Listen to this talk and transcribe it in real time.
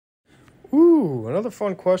Ooh, another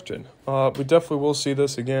fun question. We definitely will see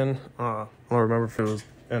this again. I don't remember if it was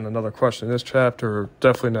in another question in this chapter or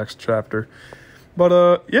definitely next chapter.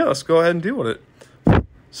 But yeah, let's go ahead and deal with it.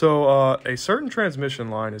 So a certain transmission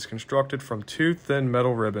line is constructed from two thin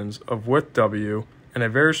metal ribbons of width W and a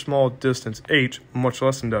very small distance h, much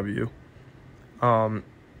less than W.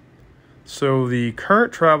 So the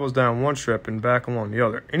current travels down one strip and back along the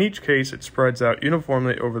other. In each case, it spreads out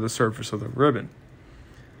uniformly over the surface of the ribbon.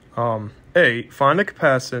 A, find the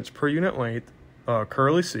capacitance per unit length,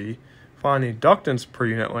 curly C. Find the inductance per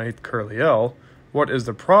unit length, curly L. What is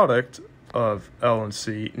the product of L and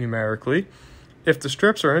C numerically? If the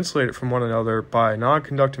strips are insulated from one another by a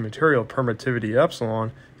non-conducting material, permittivity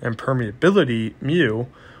epsilon, and permeability mu,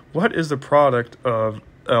 what is the product of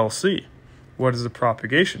LC? What is the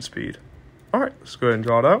propagation speed? All right, let's go ahead and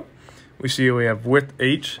draw it out. We see we have width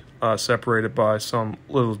h separated by some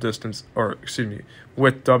little distance, or excuse me,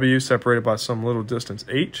 width w separated by some little distance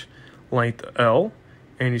h, length L,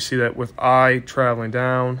 and you see that with I traveling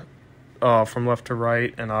down from left to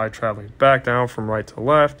right and I traveling back down from right to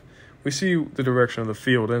left, we see the direction of the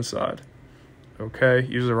field inside. Okay,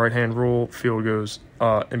 use the right-hand rule. Field goes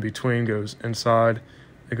in between, goes inside,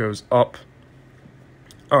 it goes up.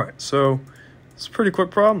 All right, so it's a pretty quick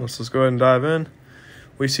problem. Let's just go ahead and dive in.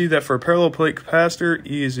 We see that for a parallel plate capacitor,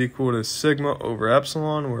 E is equal to sigma over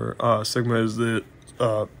epsilon, where sigma is the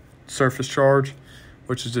surface charge,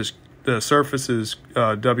 which is just the surface is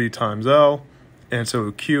W times L, and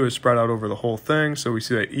so Q is spread out over the whole thing. So we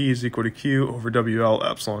see that E is equal to Q over WL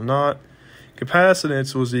epsilon naught.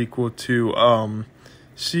 Capacitance was equal to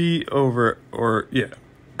C over,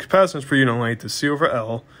 capacitance per unit length is C over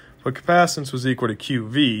L, but capacitance was equal to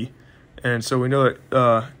QV, and so we know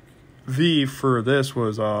that V for this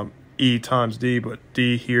was E times D, but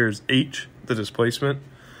D here is H, the displacement.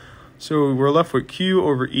 So we're left with Q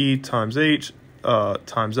over E times H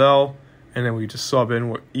times L, and then we just sub in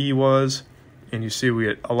what E was, and you see we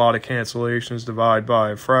get a lot of cancellations. Divide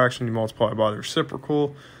by a fraction, you multiply by the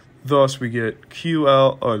reciprocal. Thus, we get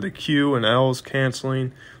QL, or the Q and L's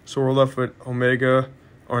canceling. So we're left with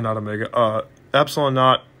epsilon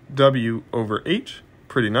naught W over H.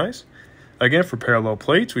 Pretty nice. Again, for parallel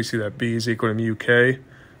plates, we see that B is equal to mu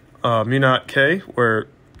naught K, where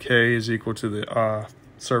K is equal to the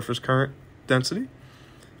surface current density.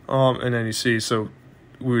 And then you see, so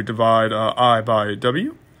we divide I by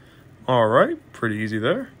W. All right, pretty easy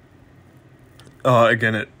there.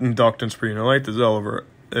 Again, inductance per unit length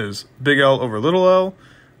is big L over little l,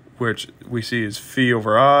 which we see is phi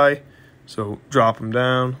over I. So drop them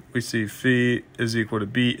down. We see phi is equal to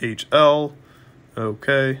BHL.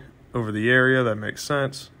 Okay, over the area, that makes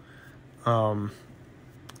sense.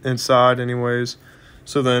 Inside anyways.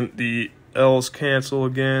 So then the L's cancel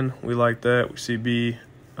again. We like that. We see B.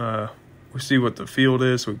 We see what the field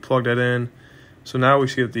is, so we plug that in. So now we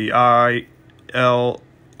see that the I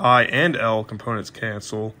and L components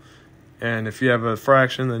cancel. And if you have a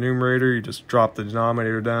fraction in the numerator, you just drop the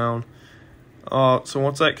denominator down. So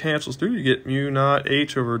once that cancels through, you get mu naught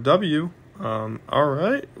H over W. All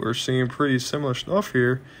right, we're seeing pretty similar stuff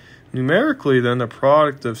here. Numerically, then the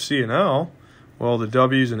product of C and L, well, the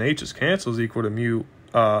W's and H's cancel is equal to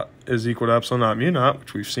epsilon naught mu naught,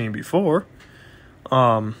 which we've seen before.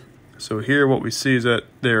 So here what we see is that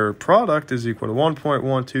their product is equal to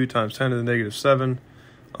 1.12 times 10 to the negative 7.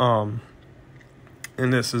 And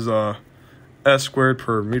this is S squared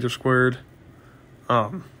per meter squared.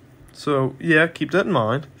 So yeah, keep that in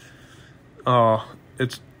mind.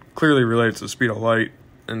 It's clearly related to the speed of light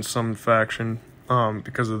in some fashion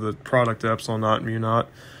because of the product of epsilon naught and mu naught.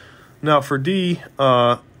 Now for D,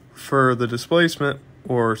 for the displacement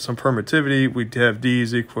or some permittivity, we have D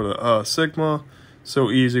is equal to sigma.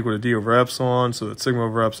 So E is equal to D over epsilon, so that's sigma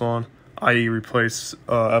over epsilon, i.e. replace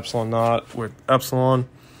epsilon naught with epsilon.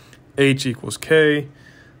 H equals K,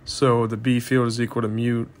 so the B field is equal to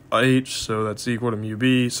mu H, so that's equal to mu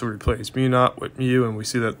B, so we replace mu naught with mu, and we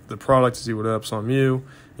see that the product is equal to epsilon mu,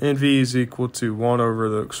 and V is equal to 1 over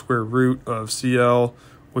the square root of CL,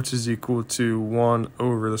 which is equal to 1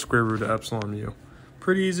 over the square root of epsilon mu.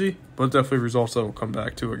 Pretty easy, but definitely results that we'll come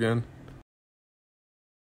back to again.